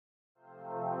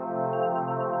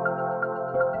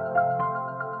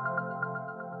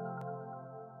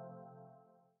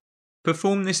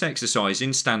Perform this exercise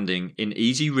in standing in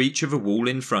easy reach of a wall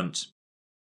in front.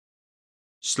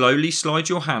 Slowly slide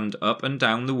your hand up and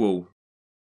down the wall.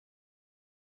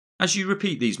 As you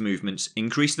repeat these movements,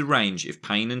 increase the range if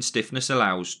pain and stiffness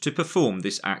allows to perform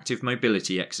this active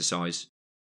mobility exercise.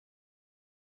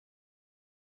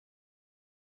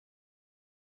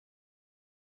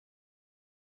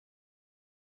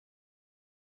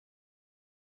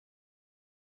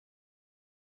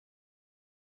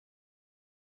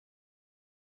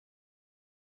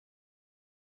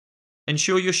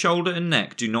 Ensure your shoulder and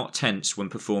neck do not tense when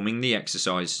performing the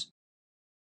exercise.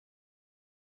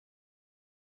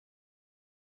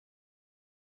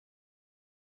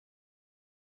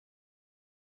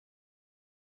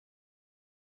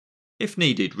 If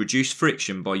needed, reduce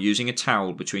friction by using a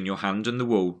towel between your hand and the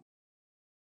wall.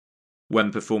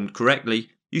 When performed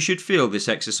correctly, you should feel this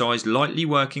exercise lightly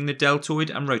working the deltoid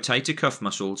and rotator cuff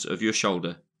muscles of your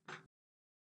shoulder.